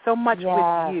that, so much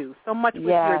with you, so much with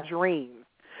your dreams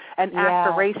and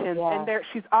aspirations. And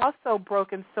she's also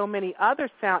broken so many other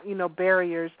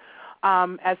barriers,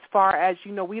 as far as,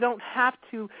 we don't have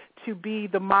to be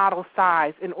the model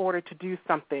size in order to do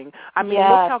something. I mean,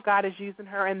 look how God is using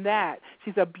her in that.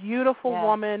 She's a beautiful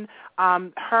woman,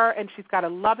 and she's got a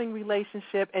loving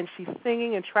relationship, and she's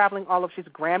singing and traveling she's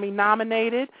Grammy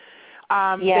nominated.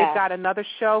 They've got another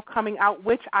show coming out,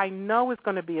 which I know is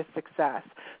going to be a success.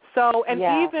 So, and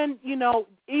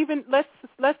even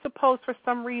let's suppose for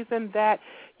some reason that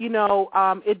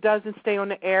it doesn't stay on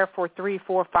the air for 3,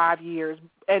 4, 5 years,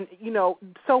 and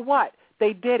so what?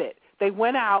 They did it. They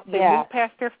went out. They moved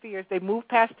past their fears. They moved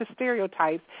past the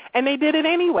stereotypes, and they did it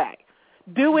anyway.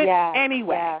 Do it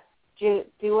anyway. Do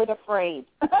it afraid.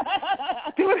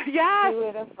 Do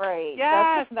it afraid.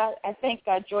 Yes. I think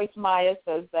Joyce Meyer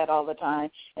says that all the time,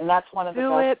 and that's one of the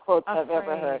best quotes I've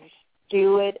ever heard.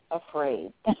 Do it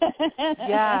afraid.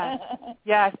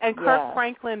 Yes. And Kirk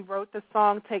Franklin wrote the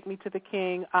song "Take Me to the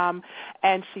King,"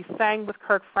 and she sang with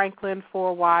Kirk Franklin for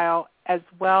a while, as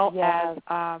well as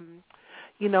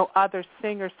other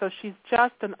singers. So she's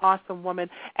just an awesome woman.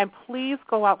 And please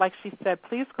go out, like she said,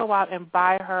 please go out and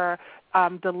buy her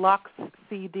deluxe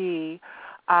CD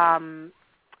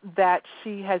that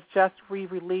she has just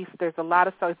re-released. There's a lot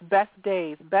of songs. Best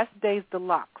Days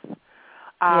Deluxe.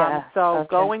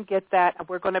 Go and get that.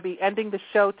 We're going to be ending the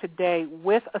show today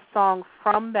with a song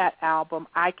from that album,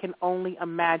 I Can Only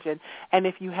Imagine. And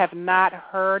if you have not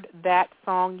heard that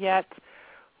song yet,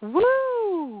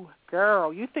 woo,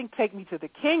 girl, you think Take Me to the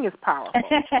King is powerful.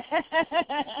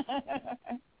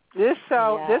 This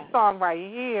song right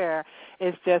here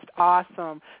is just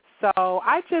awesome. So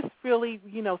I just really,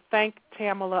 thank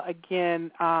Tamela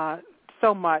again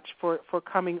so much for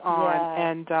coming on.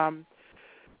 And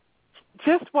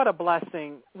just what a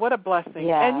blessing. What a blessing.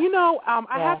 Yeah. And,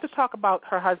 I have to talk about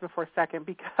her husband for a second,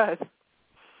 because,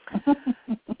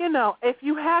 if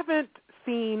you haven't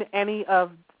seen any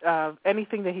of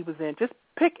anything that he was in, just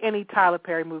pick any Tyler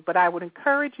Perry movie. But I would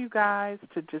encourage you guys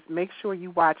to just make sure you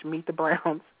watch Meet the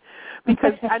Browns,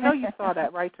 because I know you saw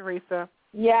that, right, Teresa?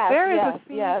 Yes. There is a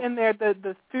scene in there,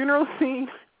 the funeral scene,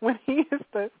 when he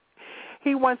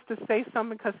wants to say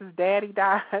something because his daddy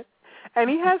died. And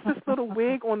he has this little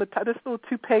wig on this little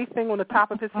toupee thing on the top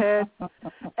of his head.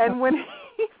 And when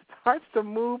he starts to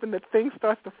move and the thing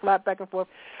starts to flap back and forth.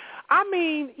 I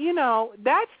mean,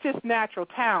 that's just natural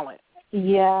talent.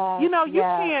 Yeah. You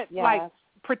can't, like,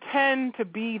 pretend to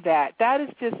be that. That is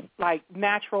just, like,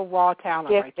 natural, raw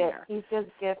talent right there. He's just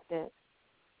gifted.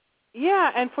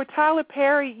 Yeah, and for Tyler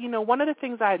Perry, one of the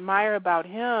things I admire about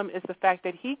him is the fact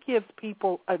that he gives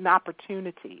people an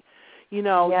opportunity. You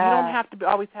don't have to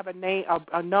always have a name,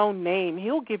 a known name.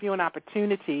 He'll give you an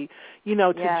opportunity,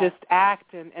 to just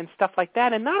act and stuff like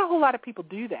that. And not a whole lot of people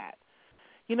do that.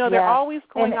 They're always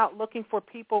going out looking for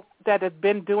people that have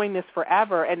been doing this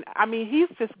forever. And, I mean, he's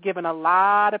just given a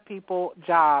lot of people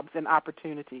jobs and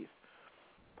opportunities.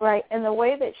 Right, and the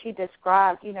way that she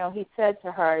described, he said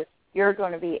to her, you're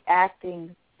going to be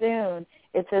acting soon.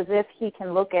 It's as if he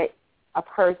can look at a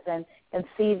person and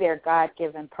see their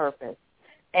God-given purpose.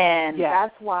 And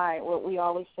that's why what we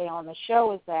always say on the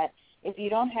show is that if you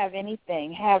don't have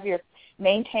anything,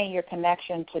 maintain your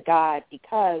connection to God,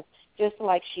 because just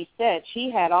like she said, she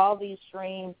had all these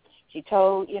dreams. She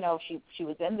told, she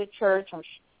was in the church. I'm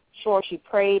sure she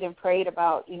prayed and prayed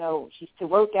about, she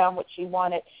wrote down what she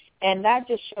wanted. And that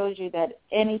just shows you that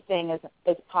anything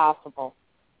is possible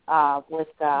with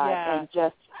God, and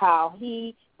just how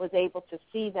he was able to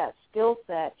see that skill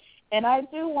set. And I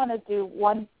do want to do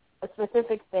a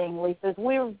specific thing, Lisa, is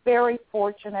we're very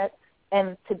fortunate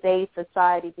in today's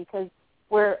society because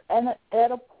we're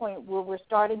at a point where we're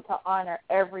starting to honor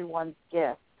everyone's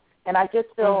gift. And I just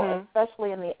feel,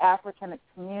 especially in the African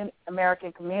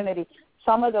American community,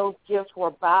 some of those gifts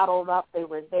were bottled up. They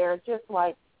were there, just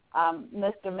like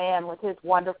Mr. Mann with his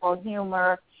wonderful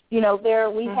humor. We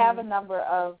have a number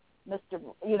of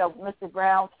Mr.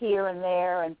 Browns here and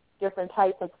there, and different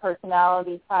types of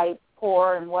personality type,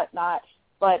 poor and whatnot.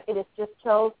 But it is just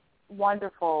so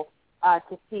wonderful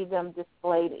to see them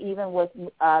displayed, even with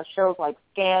shows like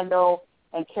Scandal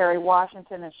and Kerry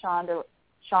Washington and Shonda.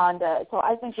 So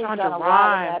I think we've done a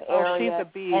lot in that area. Oh, she's a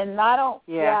beast. And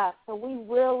so we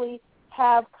really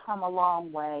have come a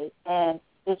long way, and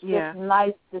it's just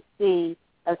nice to see,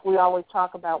 as we always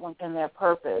talk about within their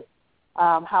purpose,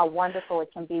 how wonderful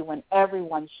it can be when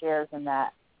everyone shares in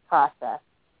that process.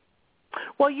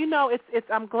 Well, it's.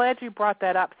 I'm glad you brought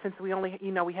that up, since we only,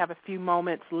 we have a few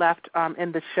moments left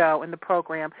in the show, in the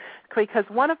program, because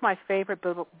one of my favorite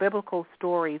biblical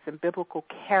stories and biblical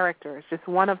characters, just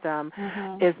one of them,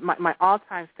 is my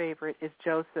all-time favorite is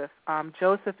Joseph.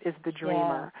 Joseph is the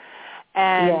dreamer,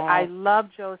 and I love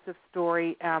Joseph's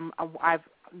story. I've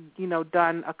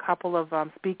done a couple of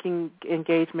speaking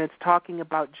engagements talking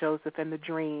about Joseph and the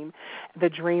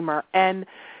dreamer, and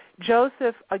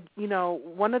Joseph,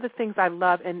 one of the things I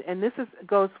love, and this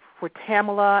goes for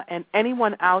Tamela and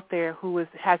anyone out there who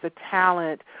has a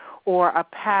talent or a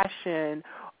passion,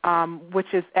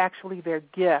 which is actually their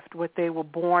gift, what they were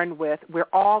born with. We're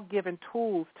all given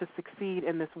tools to succeed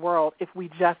in this world if we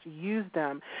just use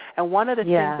them. And one of the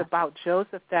things about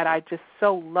Joseph that I just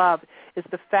so love is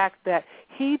the fact that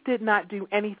he did not do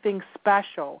anything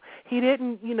special. He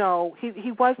didn't,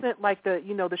 he wasn't like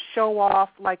the show off,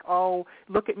 like, oh,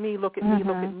 look at me, look at me,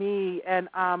 look at me, and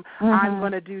I'm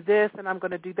going to do this and I'm going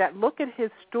to do that. Look at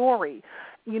his story.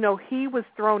 He was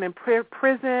thrown in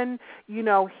prison. He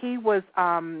was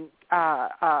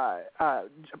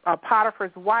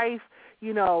Potiphar's wife,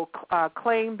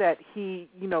 claimed that he,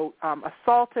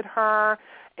 assaulted her.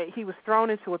 He was thrown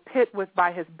into a pit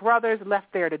by his brothers,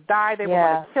 left there to die. They were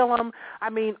going to kill him. I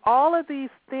mean, all of these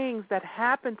things that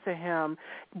happened to him,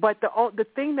 but the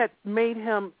thing that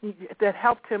that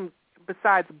helped him,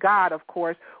 besides God, of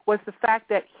course, was the fact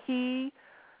that he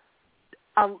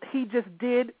just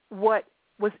did what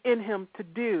was in him to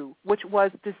do, which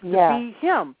was just to be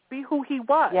him, be who he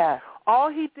was. All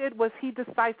he did was he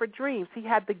deciphered dreams. He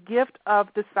had the gift of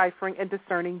deciphering and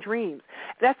discerning dreams.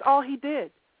 That's all he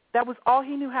did. That was all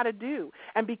he knew how to do.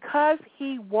 And because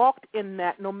he walked in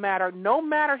that, no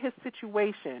matter his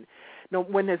situation,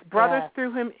 when his brothers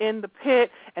threw him in the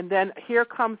pit, and then here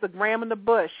comes the ram in the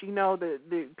bush,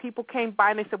 the people came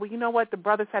by and they said, well, you know what, the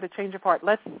brothers had a change of heart.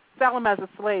 Let's sell him as a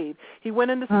slave. He went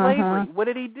into slavery. What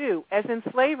did he do? As in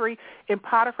slavery, in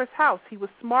Potiphar's house, he was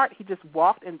smart. He just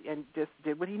walked and just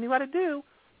did what he knew how to do,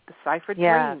 deciphered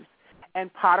dreams.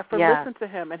 And Potiphar listened to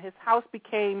him, and his house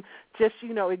became just,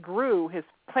 it grew. His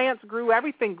plants grew,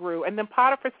 everything grew. And then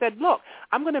Potiphar said, look,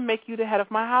 I'm going to make you the head of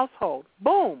my household.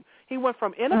 Boom. He went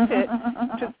from in a pit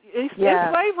to in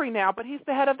slavery now, but he's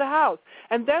the head of the house.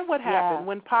 And then what happened?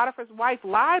 When Potiphar's wife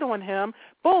lied on him,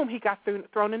 boom, he got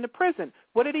thrown into prison.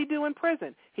 What did he do in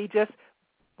prison? He just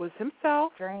was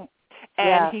himself,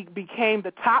 and he became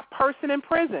the top person in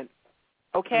prison.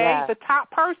 okay, the top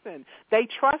person. They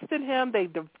trusted him. They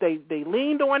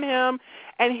leaned on him,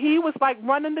 and he was like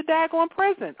running the daggone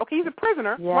prison. Okay, he's a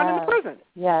prisoner running the prison.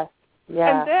 Yes.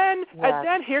 And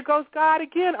then here goes God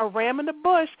again, a ram in the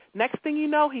bush. Next thing you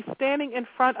know, he's standing in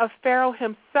front of Pharaoh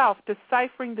himself,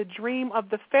 deciphering the dream of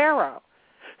the Pharaoh.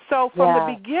 So from the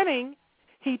beginning,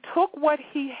 he took what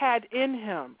he had in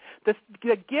him, the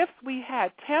gifts we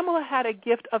had. Tamela had a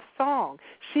gift of song.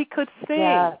 She could sing.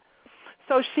 Yeah.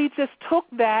 So she just took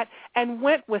that and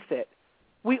went with it.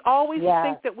 We always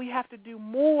think that we have to do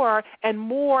more and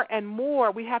more and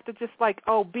more. We have to just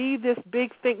be this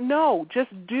big thing. No, just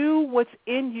do what's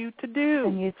in you to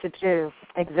do.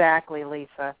 Exactly,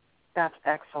 Lisa. That's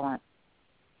excellent.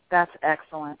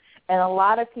 And a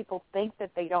lot of people think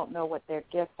that they don't know what their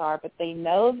gifts are, but they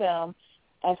know them,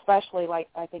 especially like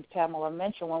I think Tamela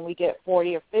mentioned, when we get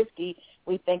 40 or 50,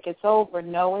 we think it's over.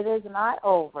 No, it is not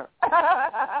over.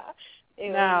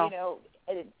 No.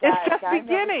 It's just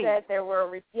beginning. Said there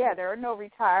are no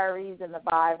retirees in the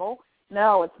Bible.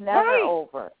 No, it's never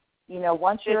over.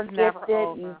 Once you're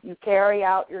gifted, you carry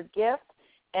out your gift,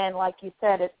 and like you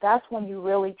said, that's when you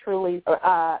really truly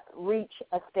reach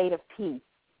a state of peace.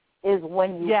 Is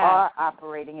when you are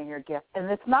operating in your gift, and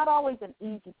it's not always an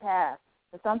easy path.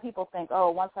 But some people think,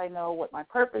 once I know what my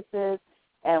purpose is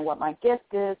and what my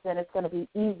gift is, then it's going to be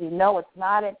easy. No, it's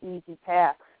not an easy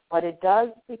path. But it does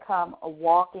become a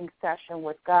walking session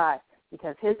with God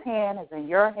because his hand is in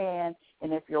your hand,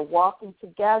 and if you're walking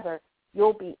together,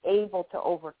 you'll be able to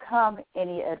overcome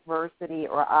any adversity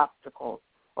or obstacles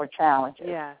or challenges.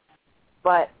 Yes.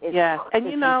 But it's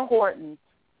important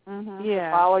to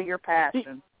follow your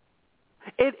passion.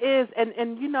 It is, and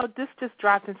this just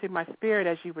dropped into my spirit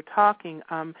as you were talking.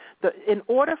 In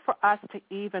order for us to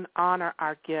even honor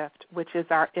our gift, which is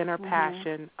our inner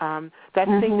passion, that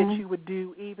thing that you would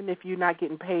do even if you're not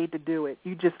getting paid to do it,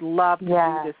 you just love to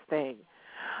do this thing.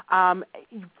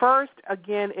 First,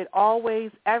 again,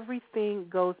 everything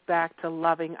goes back to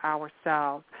loving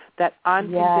ourselves, that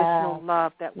unconditional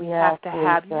love that we have to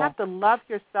have. You have to love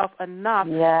yourself enough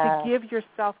to give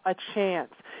yourself a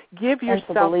chance. Give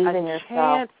yourself a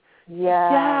chance.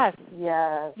 Yes.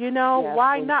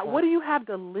 Why not? What do you have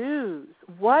to lose?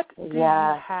 What do you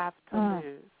have to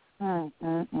lose?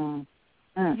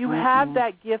 You have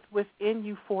that gift within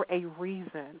you for a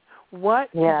reason. What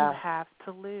do you have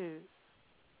to lose?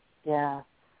 Yeah.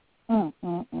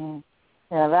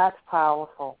 Yeah, that's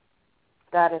powerful.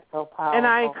 That is so powerful. And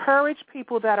I encourage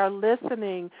people that are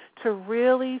listening to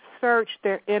really search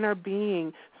their inner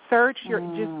being.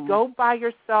 Just go by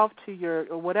yourself to your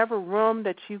whatever room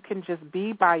that you can just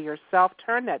be by yourself.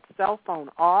 Turn that cell phone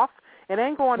off. It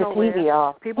ain't going nowhere. TV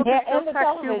off. People can still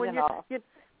text you when you're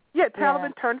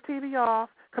television. Turn the TV off.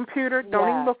 Computer, don't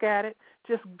even look at it.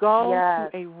 Just go to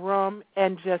a room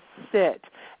and just sit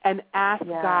and ask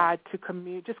God to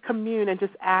commune. Just commune and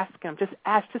just ask him. Just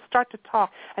start to talk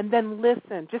and then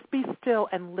listen. Just be still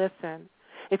and listen.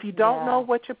 If you don't know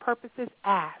what your purpose is,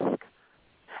 ask.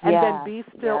 And then be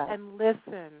still and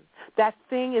listen. That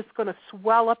thing is going to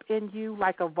swell up in you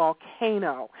like a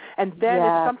volcano. And then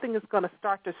something is going to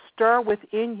start to stir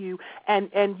within you,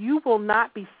 and you will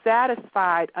not be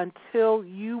satisfied until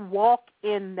you walk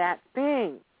in that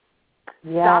thing.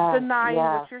 Stop denying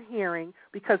what you're hearing,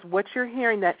 because what you're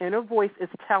hearing, that inner voice is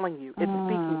telling you. It's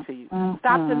speaking to you.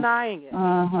 Stop denying it.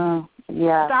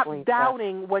 Stop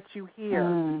doubting what you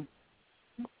hear.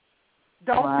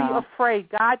 Don't be afraid.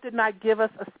 God did not give us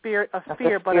a spirit of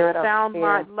fear, but a sound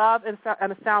mind, love and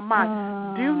a sound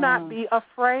mind. Do not be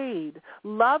afraid.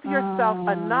 Love yourself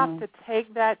enough to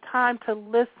take that time to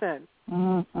listen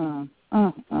and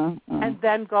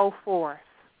then go forth.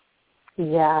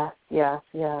 Yeah.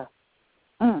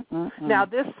 Now,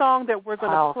 this song that we're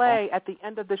going to play at the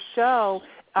end of the show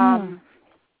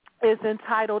is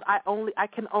entitled I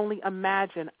Can Only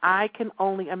Imagine. I Can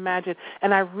Only Imagine.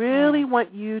 And I really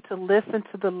want you to listen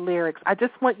to the lyrics. I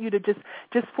just want you to just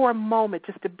for a moment,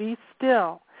 just to be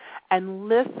still and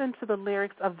listen to the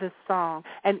lyrics of this song.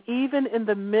 And even in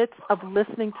the midst of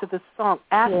listening to the song,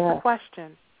 ask the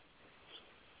question.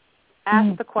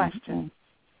 Ask the question.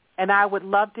 And I would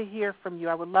love to hear from you.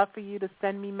 I would love for you to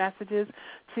send me messages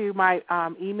to my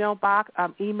email box,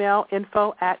 email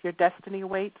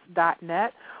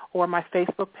info@yourdestinyawaits.net, or my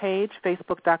Facebook page,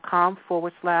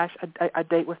 facebook.com/A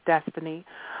Date with Destiny.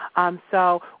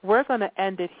 So we're going to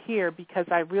end it here because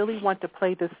I really want to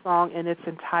play this song in its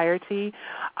entirety.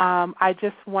 I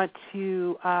just want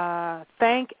to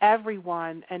thank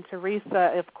everyone. And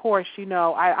Teresa, of course,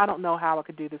 I don't know how I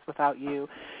could do this without you.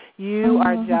 You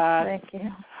are just thank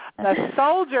you. a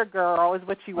soldier girl is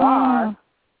what you are.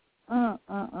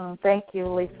 Thank you,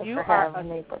 Lisa, for having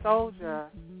me. You are a soldier.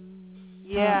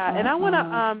 Yeah, and I want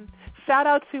to shout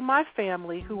out to my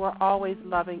family who are always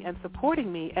loving and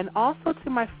supporting me, and also to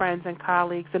my friends and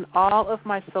colleagues and all of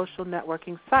my social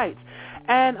networking sites.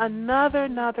 And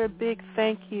another big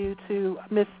thank you to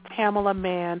Miss Tamela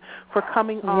Mann for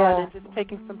coming on and just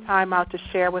taking some time out to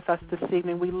share with us this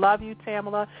evening. We love you,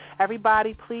 Tamela.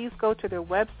 Everybody, please go to their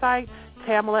website,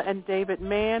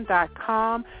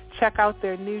 TamelaandDavidMann.com. Check out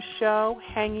their new show,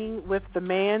 Hanging with the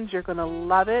Manns. You're going to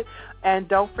love it. And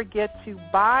don't forget to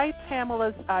buy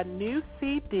Tamela's new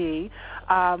CD,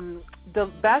 The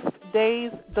Best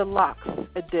Days Deluxe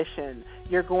Edition.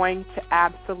 You're going to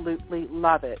absolutely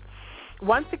love it.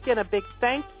 Once again, a big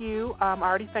thank you. I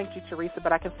already thanked you, Teresa,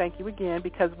 but I can thank you again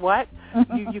because what?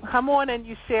 You come on and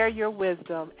you share your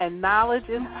wisdom, and knowledge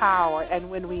is power.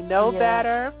 And when we know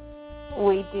better,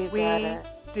 we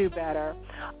do better.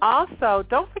 Also,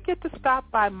 don't forget to stop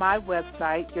by my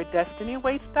website,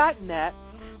 yourdestinyawaits.net,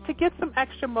 to get some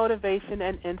extra motivation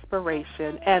and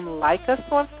inspiration. And like us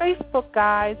on Facebook,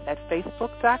 guys, at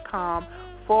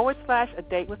facebook.com/A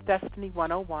Date with Destiny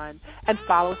 101, and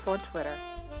follow us on Twitter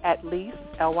at Lise,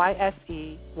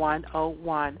 LYSE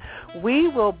 101. We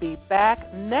will be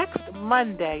back next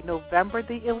Monday, November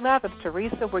the 11th.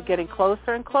 Teresa, we're getting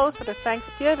closer and closer to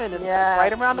Thanksgiving. It's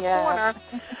right around the corner.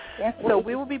 So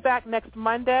we will be back next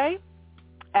Monday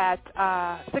at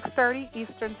 6:30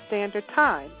 Eastern Standard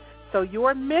Time. So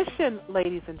your mission,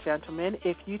 ladies and gentlemen,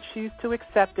 if you choose to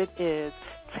accept it, is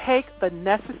take the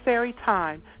necessary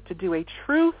time to do a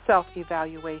true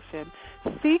self-evaluation.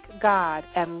 Seek God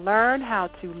and learn how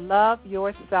to love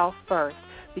yourself first,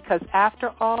 because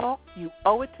after all, you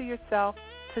owe it to yourself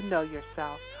to know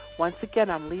yourself. Once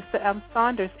again, I'm Lisa M.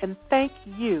 Saunders, and thank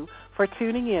you for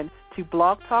tuning in to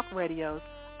Blog Talk Radio's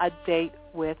A Date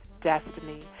with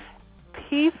Destiny.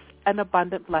 Peace and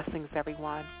abundant blessings,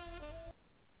 everyone.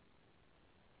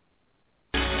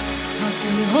 I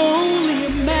can only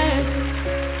imagine.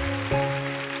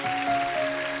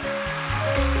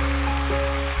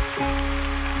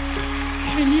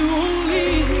 Can you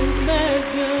only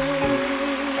imagine?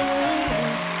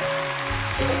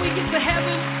 When we get to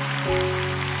heaven,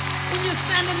 when you're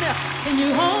standing there, can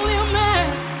you only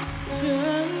imagine?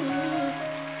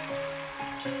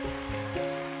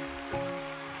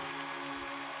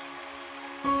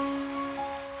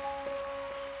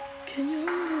 Can you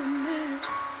only imagine?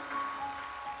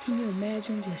 Can you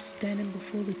imagine just standing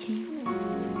before the King?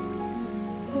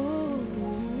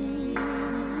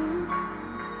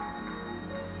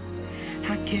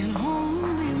 I can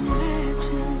only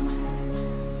imagine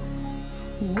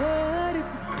what it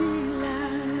would be like.